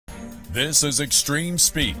This is Extreme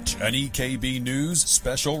Speech, an EKB News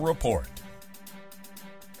special report.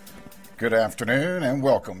 Good afternoon and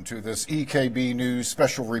welcome to this EKB News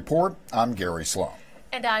special report. I'm Gary Sloan.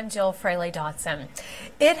 And I'm Jill Fraley-Dotson.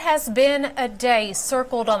 It has been a day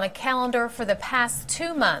circled on the calendar for the past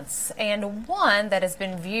 2 months, and one that has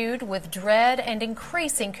been viewed with dread and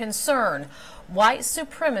increasing concern. White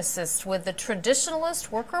supremacists with the Traditionalist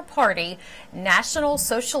Worker Party, National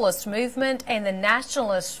Socialist Movement, and the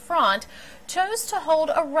Nationalist Front chose to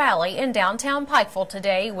hold a rally in downtown Pikeville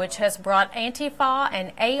today, which has brought Antifa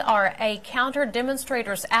and ARA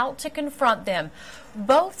counter-demonstrators out to confront them.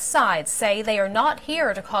 Both sides say they are not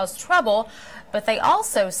here to cause trouble, but they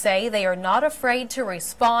also say they are not afraid to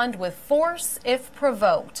respond with force if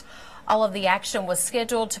provoked. All of the action was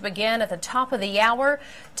scheduled to begin at the top of the hour.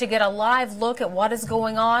 To get a live look at what is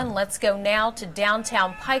going on, let's go now to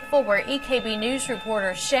downtown Pikeville, where EKB News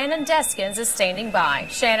reporter Shannon Deskins is standing by.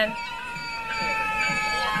 Shannon.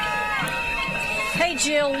 Hey,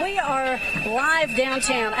 Jill, we are live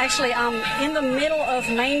downtown. Actually, I'm in the middle of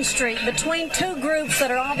Main Street between two groups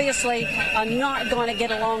that are obviously not going to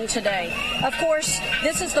get along today. Of course,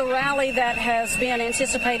 this is the rally that has been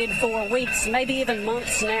anticipated for weeks, maybe even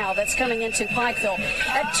months now, that's coming into Pikeville.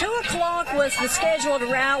 At 2 o'clock was the scheduled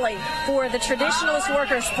rally for the Traditionalist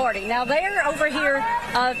Workers Party. Now, they're over here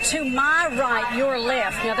to my right, your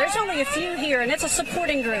left. Now, there's only a few here, and it's a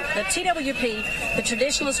supporting group, the TWP, the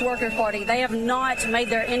Traditionalist Workers Party. They have not made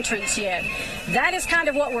their entrance yet. That is kind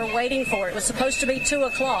of what we're waiting for. It was supposed to be 2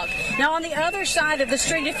 o'clock. Now, on the other side of the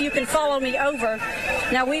street, if you can follow me over,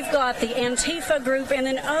 now we've got the Antifa group and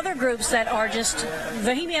then other groups that are just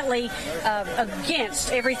vehemently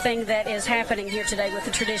against everything that is happening here today with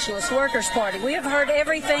the Traditionalist Workers Party. We have heard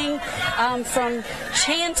everything from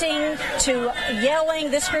chanting to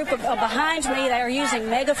yelling. This group behind me, they are using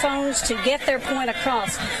megaphones to get their point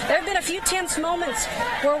across. There have been a few tense moments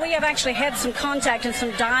where we have actually had some contact and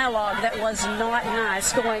some dialogue that was not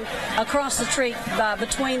nice going across the street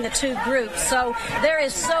between the two groups. So there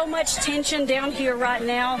is so much tension down here right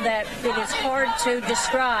now that it is hard to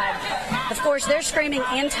describe. Of course, they're screaming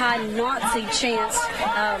anti-Nazi chants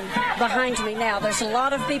behind me now. There's a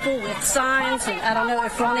lot of people with signs, and I don't know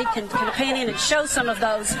if Ronnie can pan in and show some of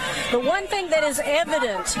those. But one thing that is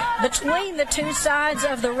evident between the two sides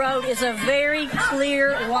of the road is a very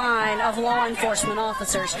clear line of law enforcement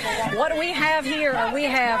officers. What we have here, we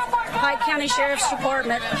have Pike County Sheriff's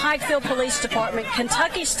Department, Pikeville Police Department,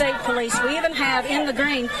 Kentucky State Police. We even have in the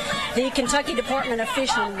green the Kentucky Department of Fish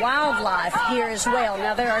and Wildlife here as well.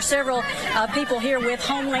 Now, there are several people here with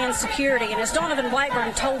Homeland Security, and as Donovan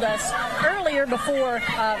Blackburn told us earlier before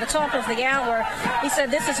the top of the hour, he said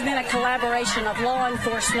this has been a collaboration of law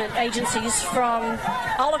enforcement agencies from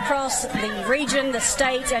all across the region, the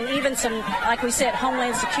state, and even some, like we said,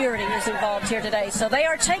 Homeland Security is involved here today. So they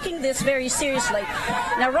are taking this very seriously.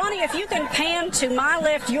 Now, Ronnie, if you can pan to my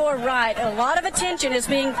left, your right, a lot of attention is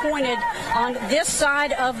being pointed on this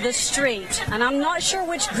side of the street. And I'm not sure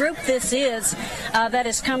which group this is that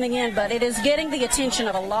is coming in, but it is getting the attention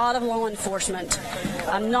of a lot of law enforcement.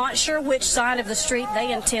 I'm not sure which side of the street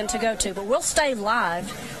they intend to go to, but we'll stay live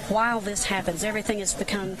while this happens. Everything has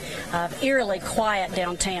become eerily quiet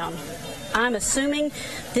downtown. I'm assuming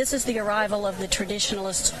this is the arrival of the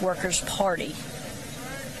Traditionalist Workers Party.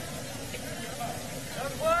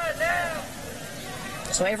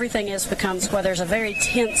 So everything has become, well, there's a very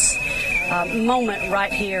tense moment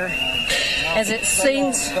right here as it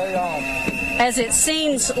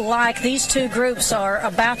seems like these two groups are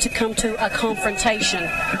about to come to a confrontation.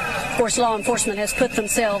 Of course, law enforcement has put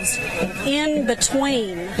themselves in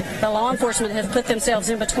between. The law enforcement has put themselves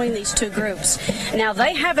in between these two groups. Now,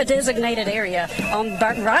 they have a designated area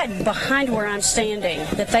right behind where I'm standing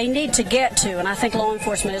that they need to get to, and I think law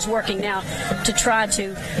enforcement is working now to try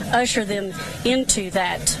to usher them into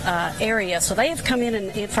that area. So they have come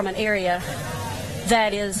in from an area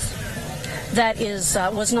that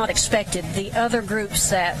was not expected. The other groups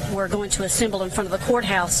that were going to assemble in front of the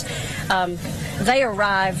courthouse, they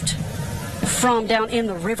arrived from down in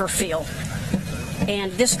the river field.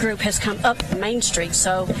 And this group has come up Main Street,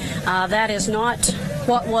 so that is not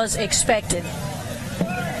what was expected.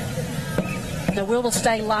 Now, we will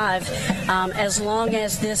stay live as long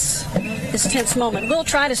as this tense moment. We'll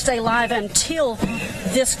try to stay live until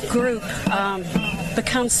this group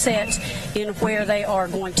becomes set in where they are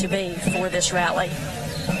going to be for this rally.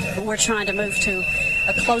 We're trying to move to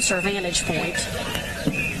a closer vantage point.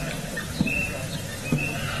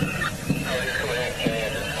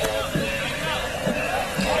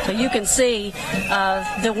 So you can see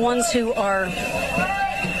the ones who are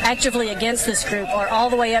actively against this group are all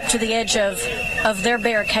the way up to the edge of their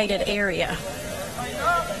barricaded area.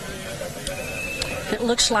 It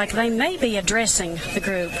looks like they may be addressing the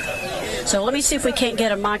group. So let me see if we can't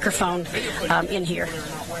get a microphone in here.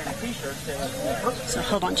 So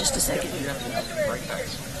hold on just a second.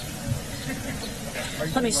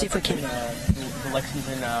 Let me see if we can. The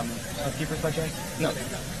Lexington Housekeepers by chance? No.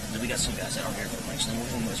 We got some guys out here from Lexington.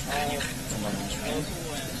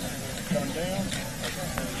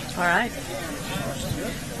 All right.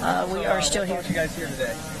 We are still here. What you guys here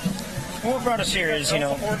today? What brought us here is,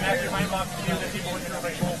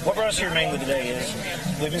 what brought us here mainly today is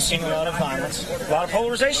we've been seeing a lot of violence, a lot of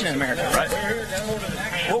polarization in America, right?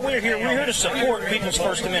 We're here to support people's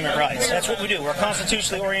First Amendment rights. That's what we do. We're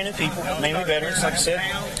constitutionally oriented people, mainly veterans, like I said.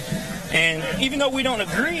 And even though we don't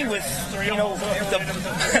agree with,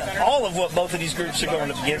 all of what both of these groups are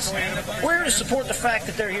going up against, we're here to support the fact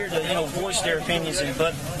that they're here to, voice their opinions,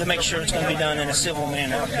 but to make sure it's going to be done in a civil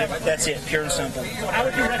manner. That's it, pure and simple. How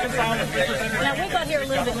would you reconcile the differences? Now, we got here a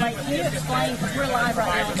little bit late. Can you explain? Because we're live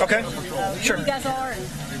right now. Okay, sure. Who you guys are and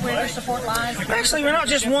where you support live? Actually, we're not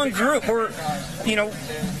just one group. We're,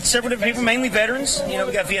 several different people, mainly veterans. We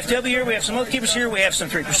got VFW here, we have some Oathkeepers here, we have some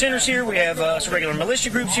 3%ers here, we have some regular militia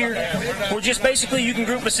groups here. We're just basically, you can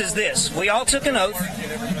group us as this. We all took an oath.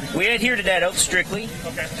 We adhere to that oath strictly.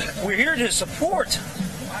 We're here to support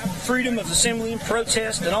freedom of assembly and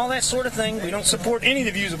protest and all that sort of thing. We don't support any of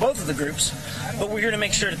the views of both of the groups, but we're here to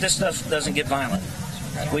make sure that this stuff doesn't get violent.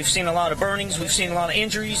 We've seen a lot of burnings, we've seen a lot of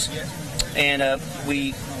injuries, and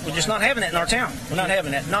we're just not having that in our town. We're not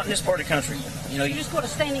having that, not in this part of the country. You just put a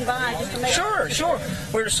standing by just to make Sure.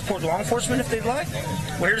 We're here to support law enforcement if they'd like.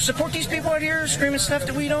 We're here to support these people out here screaming stuff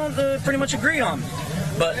that we don't pretty much agree on.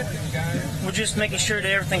 But we're just making sure that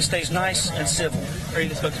everything stays nice and civil. Are you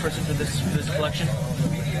the spokesperson for this collection?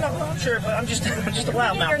 No, I'm sure, but I'm just a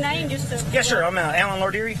loudmouth. your name just to... Yeah, sure. I'm Alan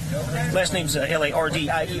Lardieri. Last name's Lardieri.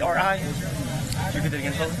 Repeat that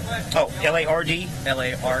again, folks. Oh, Lard.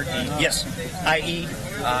 L-A-R-D. Yes.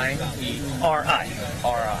 I-E-R-I.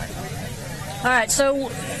 R-I. All right,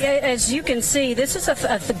 so as you can see, this is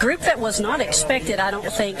a group that was not expected, I don't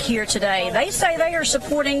think, here today. They say they are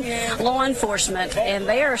supporting law enforcement and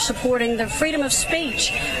they are supporting the freedom of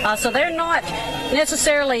speech. So they're not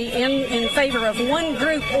necessarily in favor of one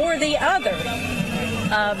group or the other.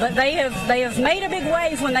 But they have made a big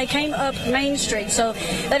wave when they came up Main Street. So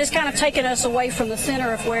that has kind of taken us away from the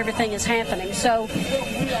center of where everything is happening. So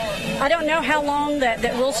I don't know how long that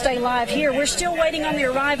we'll stay live here. We're still waiting on the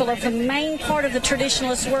arrival of the main part of the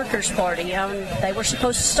Traditionalist Workers' Party. They were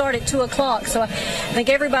supposed to start at 2 o'clock. So I think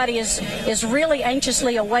everybody is really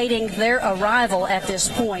anxiously awaiting their arrival at this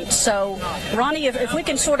point. So, Ronnie, if we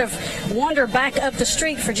can sort of wander back up the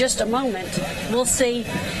street for just a moment, we'll see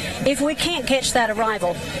if we can't catch that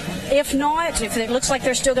arrival. If not, if it looks like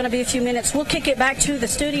there's still going to be a few minutes, we'll kick it back to the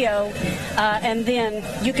studio, and then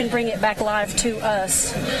you can bring it back live to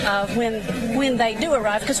us when they do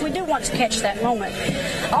arrive, because we do want to catch that moment.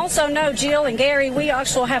 Also, know, Jill and Gary, we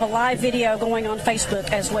also have a live video going on Facebook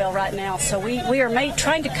as well right now, so we are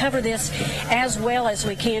trying to cover this as well as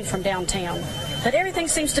we can from downtown. But everything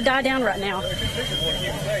seems to die down right now.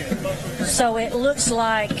 So it looks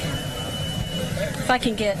like... If I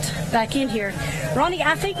can get back in here. Ronnie,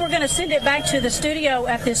 I think we're going to send it back to the studio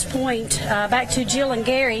at this point, back to Jill and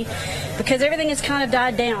Gary, because everything has kind of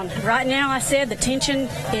died down. Right now, I said the tension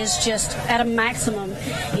is just at a maximum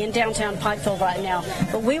in downtown Pikeville right now.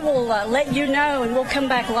 But we will let you know, and we'll come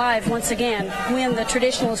back live once again when the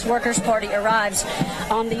Traditionalist Workers' Party arrives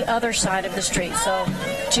on the other side of the street. So,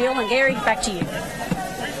 Jill and Gary, back to you.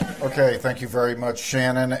 Okay, thank you very much,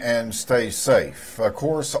 Shannon, and stay safe. Of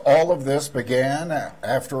course, all of this began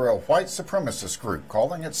after a white supremacist group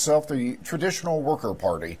calling itself the Traditional Worker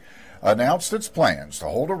Party announced its plans to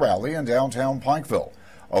hold a rally in downtown Pikeville,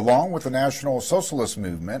 along with the National Socialist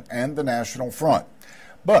Movement and the National Front.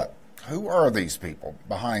 But who are these people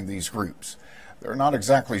behind these groups? They're not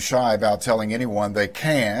exactly shy about telling anyone they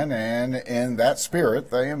can, and in that spirit,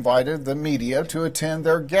 they invited the media to attend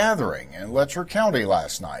their gathering in Letcher County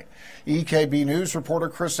last night. EKB News reporter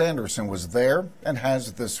Chris Anderson was there and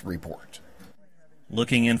has this report.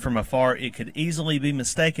 Looking in from afar, it could easily be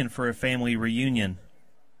mistaken for a family reunion,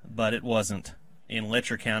 but it wasn't. In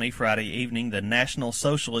Letcher County Friday evening, the National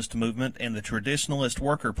Socialist Movement and the Traditionalist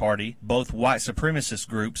Worker Party, both white supremacist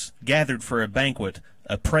groups, gathered for a banquet,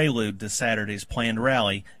 a prelude to Saturday's planned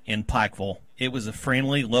rally in Pikeville. It was a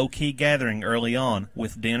friendly, low-key gathering early on,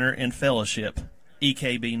 with dinner and fellowship.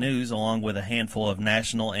 EKB News, along with a handful of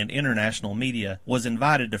national and international media, was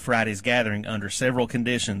invited to Friday's gathering under several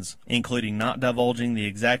conditions, including not divulging the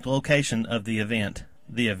exact location of the event.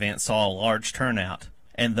 The event saw a large turnout,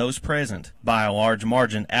 and those present, by a large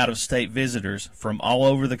margin, out-of-state visitors from all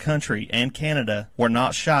over the country and Canada were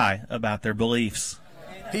not shy about their beliefs.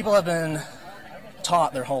 People have been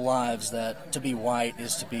taught their whole lives that to be white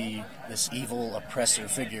is to be this evil,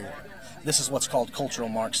 oppressive figure. This is what's called cultural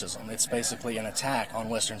Marxism. It's basically an attack on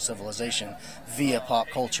Western civilization via pop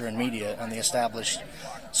culture and media and the established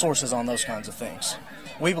sources on those kinds of things.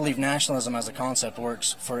 We believe nationalism as a concept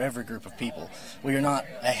works for every group of people. We are not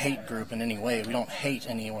a hate group in any way. We don't hate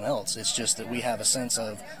anyone else. It's just that we have a sense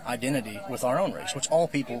of identity with our own race, which all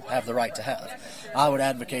people have the right to have. I would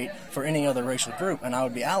advocate for any other racial group, and I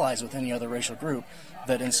would be allies with any other racial group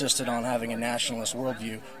that insisted on having a nationalist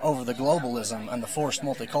worldview over the globalism and the forced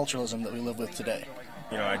multiculturalism that we live with today.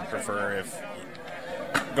 You know, I'd prefer if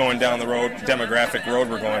going down the road, demographic road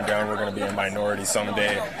we're going down, we're going to be a minority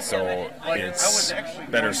someday. So it's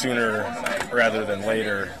better sooner rather than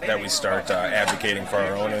later that we start advocating for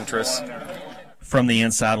our own interests. From the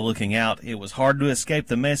inside looking out, it was hard to escape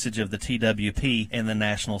the message of the TWP and the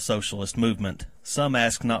National Socialist Movement. Some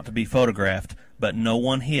asked not to be photographed, but no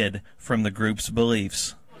one hid from the group's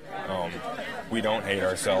beliefs. We don't hate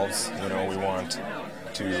ourselves. You know, we want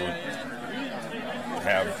to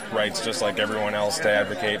have rights just like everyone else to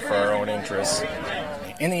advocate for our own interests.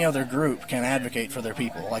 Any other group can advocate for their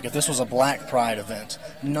people. Like if this was a Black Pride event,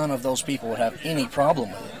 none of those people would have any problem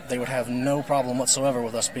with it. They would have no problem whatsoever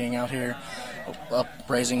with us being out here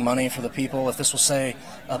raising money for the people. If this was, say,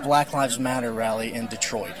 a Black Lives Matter rally in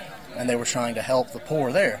Detroit, and they were trying to help the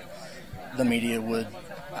poor there, the media would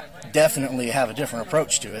definitely have a different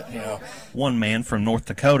approach to it, you know. One man from North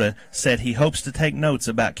Dakota said he hopes to take notes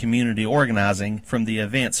about community organizing from the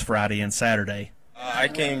events Friday and Saturday. I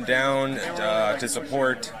came down to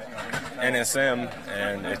support NSM,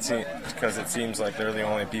 and because it seems like they're the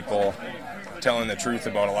only people telling the truth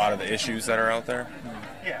about a lot of the issues that are out there.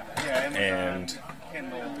 And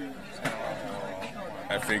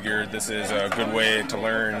I figured this is a good way to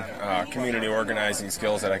learn community organizing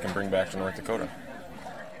skills that I can bring back to North Dakota.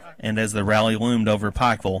 And as the rally loomed over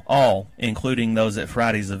Pikeville, all, including those at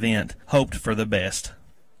Friday's event, hoped for the best.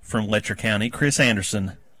 From Letcher County, Chris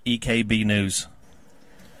Anderson, EKB News.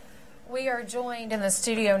 We are joined in the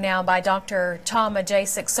studio now by Dr. Tom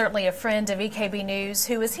Majasic, certainly a friend of EKB News,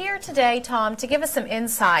 who is here today, Tom, to give us some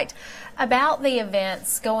insight about the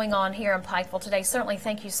events going on here in Pikeville today. Certainly,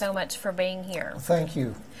 thank you so much for being here. Thank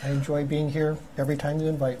you. I enjoy being here every time you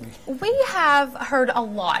invite me. We have heard a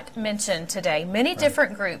lot mentioned today, many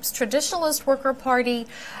different groups: Traditionalist Workers Party,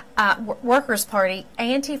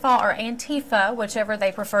 Antifa or Antifa, whichever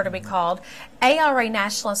they prefer to be called, ARA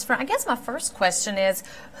Nationalist Front. I guess my first question is,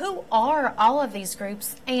 who are all of these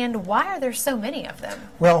groups and why are there so many of them?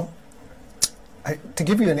 Well, to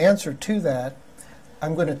give you an answer to that,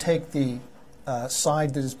 I'm going to take the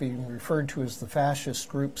side that is being referred to as the fascist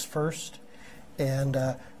groups first. And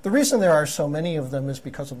the reason there are so many of them is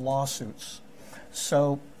because of lawsuits.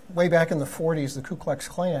 So way back in the 40s, the Ku Klux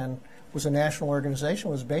Klan was a national organization,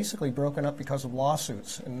 was basically broken up because of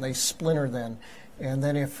lawsuits, and they splinter then. And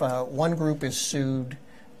then if one group is sued,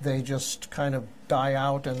 they just kind of die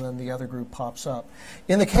out, and then the other group pops up.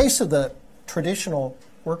 In the case of the Traditional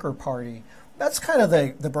Worker Party, that's kind of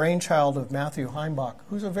the brainchild of Matthew Heimbach,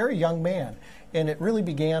 who's a very young man. And it really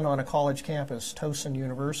began on a college campus, Towson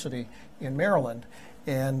University in Maryland.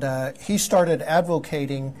 And he started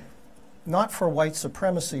advocating not for white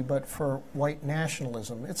supremacy, but for white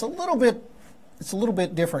nationalism. It's a little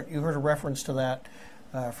bit different. You heard a reference to that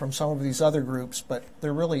from some of these other groups, but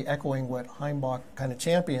they're really echoing what Heimbach kind of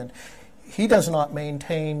championed. He does not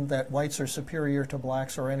maintain that whites are superior to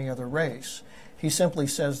blacks or any other race. He simply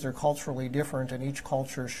says they're culturally different and each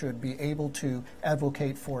culture should be able to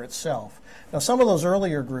advocate for itself. Now, some of those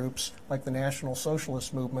earlier groups, like the National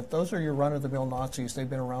Socialist Movement, those are your run-of-the-mill Nazis. They've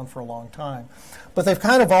been around for a long time. But they've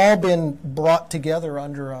kind of all been brought together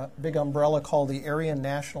under a big umbrella called the Aryan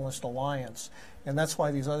Nationalist Alliance. And that's why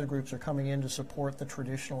these other groups are coming in to support the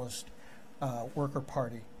Traditionalist Worker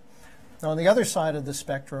Party. Now, on the other side of the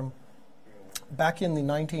spectrum, back in the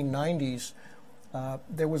 1990s,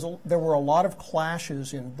 there were a lot of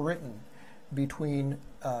clashes in Britain between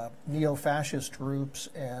neo-fascist groups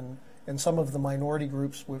and some of the minority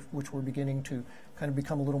groups which were beginning to kind of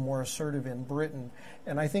become a little more assertive in Britain.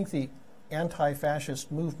 And I think the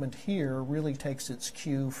anti-fascist movement here really takes its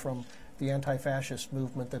cue from the anti-fascist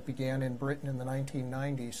movement that began in Britain in the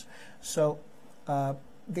 1990s. So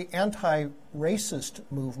the anti-racist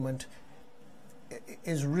movement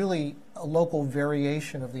is really a local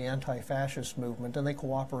variation of the anti-fascist movement, and they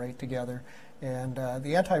cooperate together. And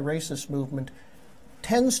the anti-racist movement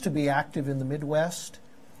tends to be active in the Midwest,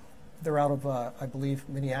 They're out of, I believe,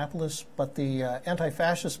 Minneapolis, but the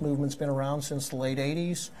anti-fascist movement's been around since the late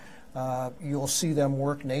 80s. You'll see them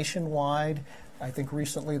work nationwide. I think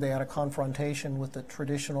recently they had a confrontation with the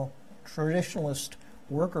traditionalist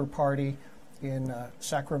worker party in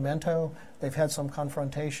Sacramento. They've had some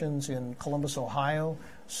confrontations in Columbus, Ohio.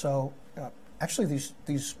 So actually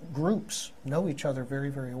these groups know each other very,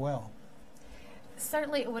 very well.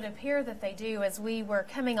 Certainly it would appear that they do. As we were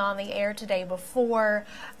coming on the air today before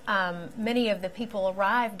many of the people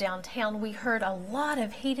arrived downtown, we heard a lot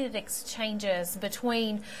of heated exchanges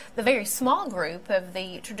between the very small group of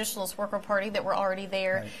the Traditionalist Worker Party that were already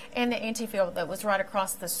there, right, and the Antifa that was right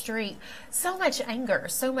across the street. So much anger,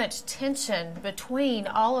 so much tension between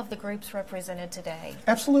all of the groups represented today.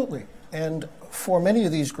 Absolutely. And for many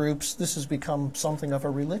of these groups, this has become something of a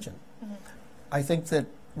religion. Mm-hmm. I think that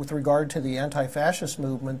with regard to the anti-fascist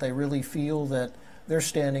movement, they really feel that they're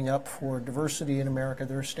standing up for diversity in America.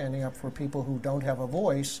 They're standing up for people who don't have a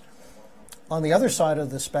voice. On the other side of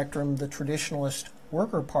the spectrum, the Traditionalist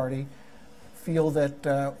Worker Party feel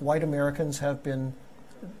that white Americans have been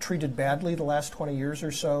treated badly the last 20 years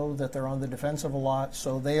or so, that they're on the defensive a lot.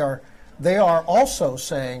 So they are also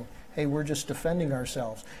saying, hey, we're just defending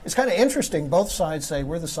ourselves. It's kind of interesting. Both sides say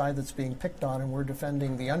we're the side that's being picked on and we're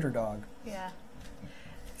defending the underdog. Yeah.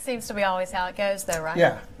 Seems to be always how it goes, though, right?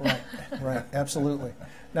 Yeah, right, absolutely.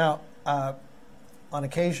 Now, on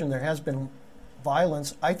occasion, there has been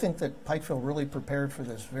violence. I think that Pikeville really prepared for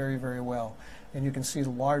this very, very well. And you can see the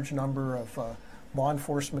large number of law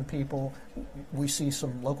enforcement people. We see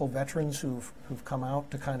some local veterans who've come out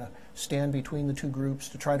to kind of stand between the two groups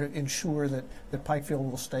to try to ensure that Pikeville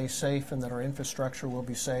will stay safe and that our infrastructure will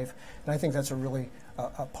be safe. And I think that's a really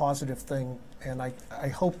a positive thing. And I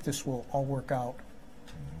hope this will all work out.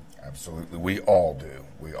 Absolutely. We all do.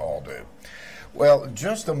 We all do. Well,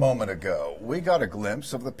 just a moment ago, we got a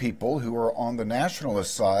glimpse of the people who are on the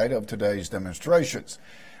nationalist side of today's demonstrations.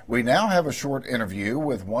 We now have a short interview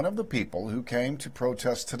with one of the people who came to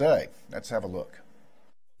protest today. Let's have a look.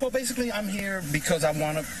 Well, basically, I'm here because I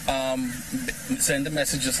want to send a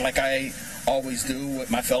message, just like I always do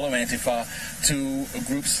with my fellow Antifa, to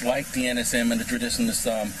groups like the NSM and the Traditionalist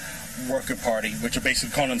Worker Party, which are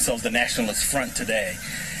basically calling themselves the Nationalist Front today.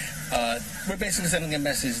 We're basically sending a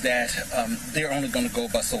message that they're only going to go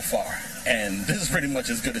but so far, and this is pretty much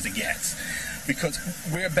as good as it gets, because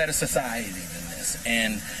we're a better society than this.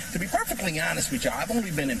 And to be perfectly honest with you, I've only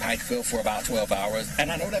been in Pikeville for about 12 hours,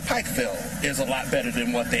 and I know that Pikeville is a lot better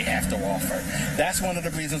than what they have to offer. That's one of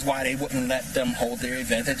the reasons why they wouldn't let them hold their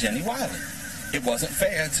event at Jenny Wiley. It wasn't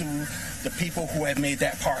fair to the people who have made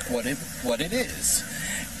that park what it is.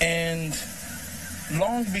 And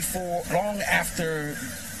long after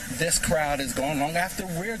this crowd is gone, long after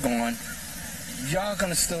we're gone, y'all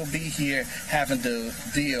gonna still be here having to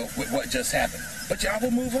deal with what just happened. But y'all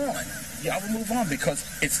will move on. Y'all will move on because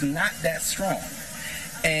it's not that strong.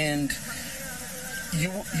 And you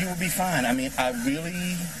will be fine. I mean, I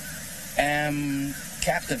really am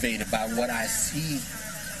captivated by what I see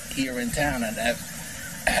here in town, and I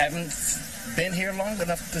haven't been here long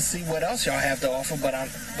enough to see what else y'all have to offer, but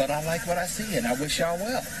I like what I see, and I wish y'all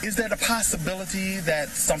well. Is there the possibility that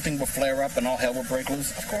something will flare up and all hell will break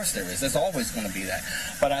loose? Of course there is. There's always going to be that.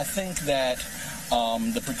 But I think that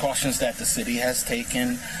the precautions that the city has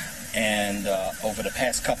taken and over the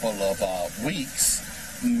past couple of weeks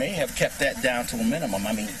may have kept that down to a minimum.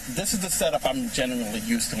 I mean, this is the setup I'm generally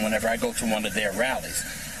used to whenever I go to one of their rallies.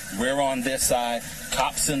 We're on this side,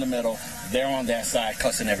 cops in the middle, they're on that side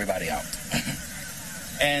cussing everybody out.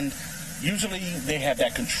 And usually they have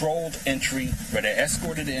that controlled entry where they're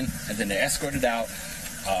escorted in and then they're escorted out.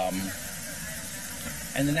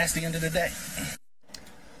 And then that's the end of the day.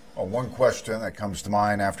 Well, one question that comes to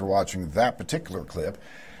mind after watching that particular clip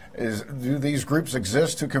is, do these groups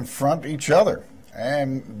exist to confront each other?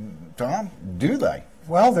 And, Tom, do they?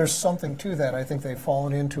 Well, there's something to that. I think they've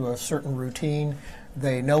fallen into a certain routine.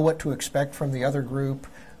 They know what to expect from the other group.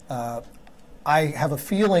 I have a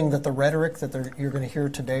feeling that the rhetoric that you're going to hear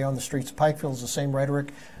today on the streets of Pikeville is the same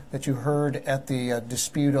rhetoric that you heard at the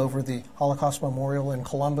dispute over the Holocaust Memorial in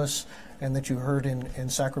Columbus and that you heard in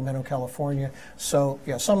Sacramento, California. So,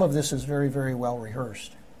 yeah, some of this is very, very well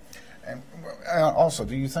rehearsed. And also,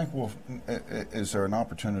 do you think is there an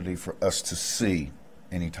opportunity for us to see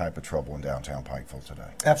any type of trouble in downtown Pikeville today?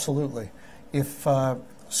 Absolutely. If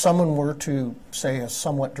someone were to, say, a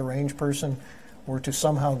somewhat deranged person were to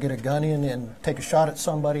somehow get a gun in and take a shot at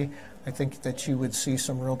somebody, I think that you would see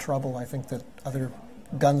some real trouble. I think that other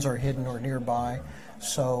guns are hidden or nearby.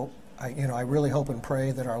 So, I really hope and pray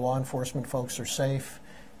that our law enforcement folks are safe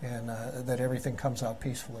and that everything comes out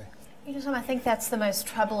peacefully. You know, Tom, I think that's the most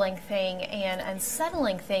troubling thing and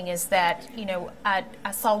unsettling thing is that, you know, I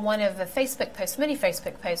saw one of the Facebook posts, many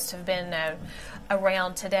Facebook posts have been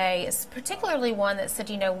around today, it's particularly one that said,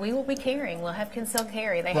 you know, we will be carrying, we'll have concealed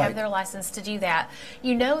carry. They have their license to do that.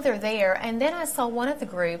 You know they're there. And then I saw one of the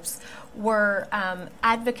groups were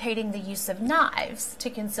advocating the use of knives to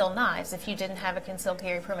conceal knives. If you didn't have a concealed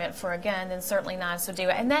carry permit for a gun, then certainly knives would do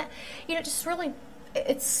it. And that, you know, just really,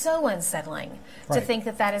 it's so unsettling to think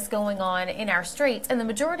that that is going on in our streets. And the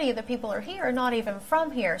majority of the people are here are not even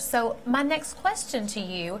from here. So my next question to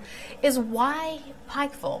you is why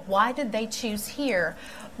Pikeville? Why did they choose here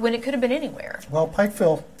when it could have been anywhere? Well,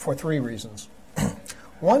 Pikeville for three reasons.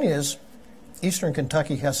 One is Eastern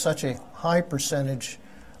Kentucky has such a high percentage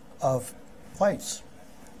of whites.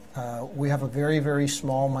 We have a very, very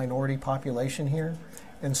small minority population here.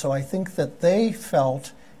 And so I think that they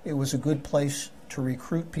felt it was a good place to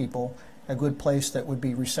recruit people, a good place that would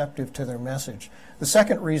be receptive to their message. The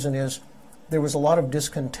second reason is there was a lot of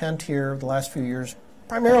discontent here the last few years,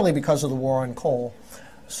 primarily because of the war on coal.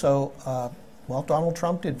 So, well, Donald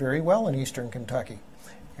Trump did very well in Eastern Kentucky.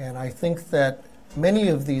 And I think that many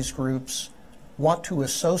of these groups want to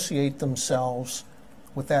associate themselves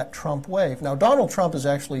with that Trump wave. Now, Donald Trump has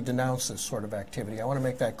actually denounced this sort of activity. I want to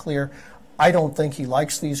make that clear. I don't think he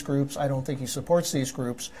likes these groups. I don't think he supports these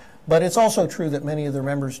groups. But it's also true that many of their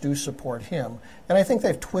members do support him. And I think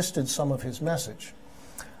they've twisted some of his message.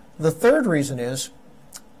 The third reason is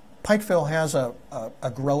Pikeville has a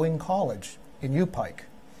growing college in U-Pike.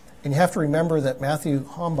 And you have to remember that Matthew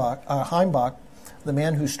Heimbach, the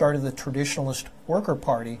man who started the Traditionalist Worker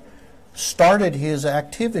Party, started his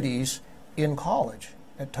activities in college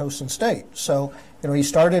at Towson State. So, you know, he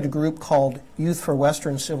started a group called Youth for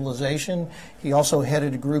Western Civilization. He also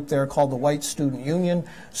headed a group there called the White Student Union.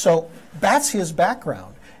 So that's his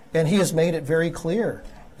background. And he has made it very clear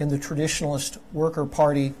in the Traditionalist Worker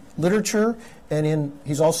Party literature, and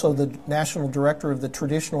he's also the national director of the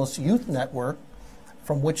Traditionalist Youth Network,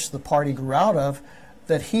 from which the party grew out of,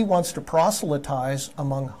 that he wants to proselytize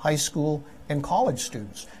among high school and college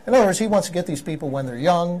students. In other words, he wants to get these people when they're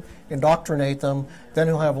young, indoctrinate them, then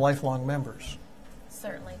he'll have lifelong members.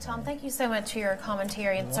 Certainly. Tom, thank you so much for your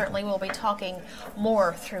commentary, and certainly we'll be talking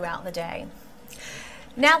more throughout the day.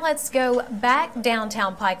 Now let's go back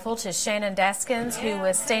downtown Pikeville to Shannon Deskins, who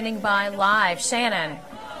is standing by live. Shannon.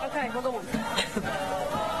 Okay, we're going.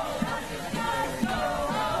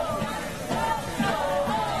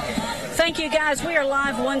 Thank you, guys. We are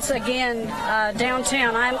live once again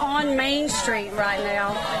downtown. I'm on Main Street right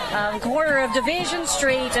now, corner of Division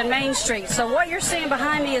Street and Main Street. So what you're seeing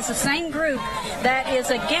behind me is the same group that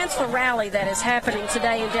is against the rally that is happening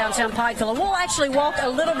today in downtown Pikeville. And we'll actually walk a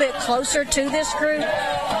little bit closer to this group.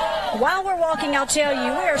 While we're walking, I'll tell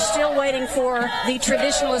you, we are still waiting for the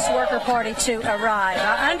Traditionalist Worker Party to arrive.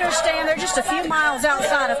 I understand they're just a few miles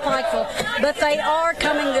outside of Pikeville, but they are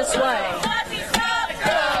coming this way.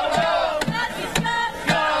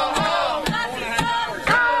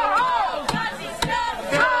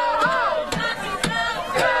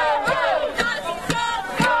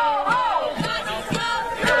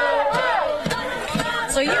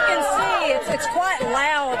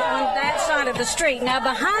 The street. Now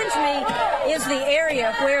behind me is the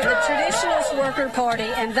area where the Traditionalist Worker Party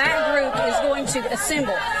and that group is going to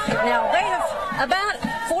assemble. Now they have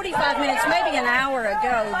about 45 minutes, maybe an hour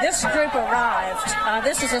ago, this group arrived.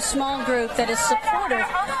 This is a small group that is supportive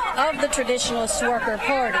of the Traditionalist Worker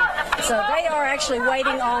Party. So they are actually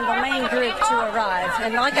waiting on the main group to arrive.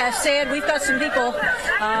 And like I said, we've got some people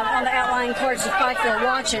on the outlying parts of Pikeville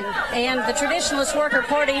watching, and the Traditionalist Worker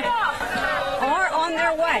Party are on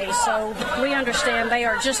their way, so we understand they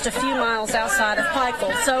are just a few miles outside of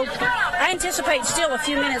Pikeville. So I anticipate still a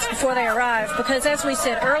few minutes before they arrive because, as we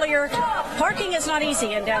said earlier, parking is not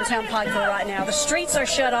easy in downtown Pikeville right now. The streets are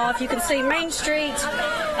shut off. You can see Main Street.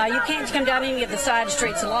 You can't come down any of the side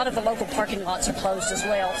streets. A lot of the local parking lots are closed as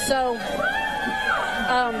well. So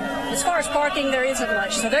as far as parking, there isn't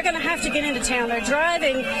much. So they're going to have to get into town. They're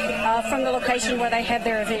driving from the location where they had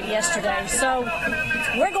their event yesterday. So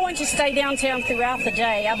we're going to stay downtown throughout the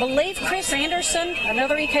day. I believe Chris Anderson,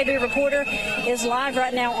 another EKB reporter, is live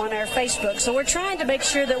right now on our Facebook. So we're trying to make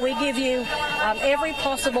sure that we give you every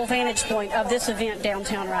possible vantage point of this event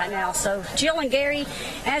downtown right now. So Jill and Gary,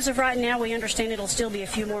 as of right now, we understand it'll still be a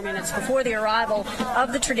few more minutes before the arrival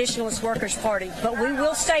of the Traditionalist Workers Party. But we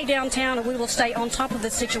will stay downtown and we will stay on top of the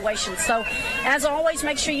situation. So as always,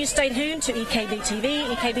 make sure you stay tuned to EKB TV,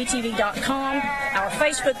 ekbtv.com, our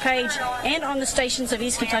Facebook page, and on the stations of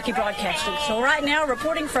East Kentucky Broadcasting. So right now,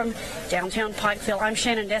 reporting from downtown Pikeville, I'm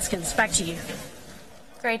Shannon Deskins. Back to you.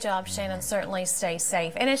 Great job, Shannon. Certainly stay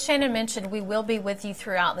safe. And as Shannon mentioned, we will be with you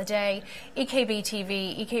throughout the day. EKB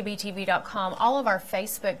TV, EKBTV.com, all of our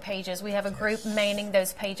Facebook pages. We have a group manning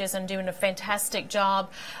those pages and doing a fantastic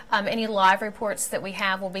job. Any live reports that we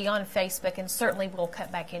have will be on Facebook, and certainly we'll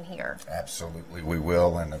cut back in here. Absolutely, we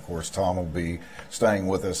will. And of course, Tom will be staying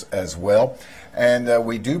with us as well. And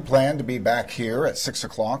we do plan to be back here at 6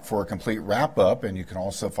 o'clock for a complete wrap up. And you can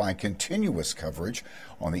also find continuous coverage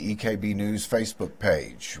on the EKB News Facebook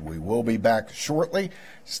page. We will be back shortly.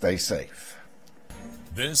 Stay safe.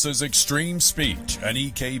 This is Extreme Speech, an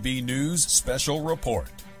EKB News special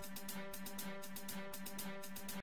report.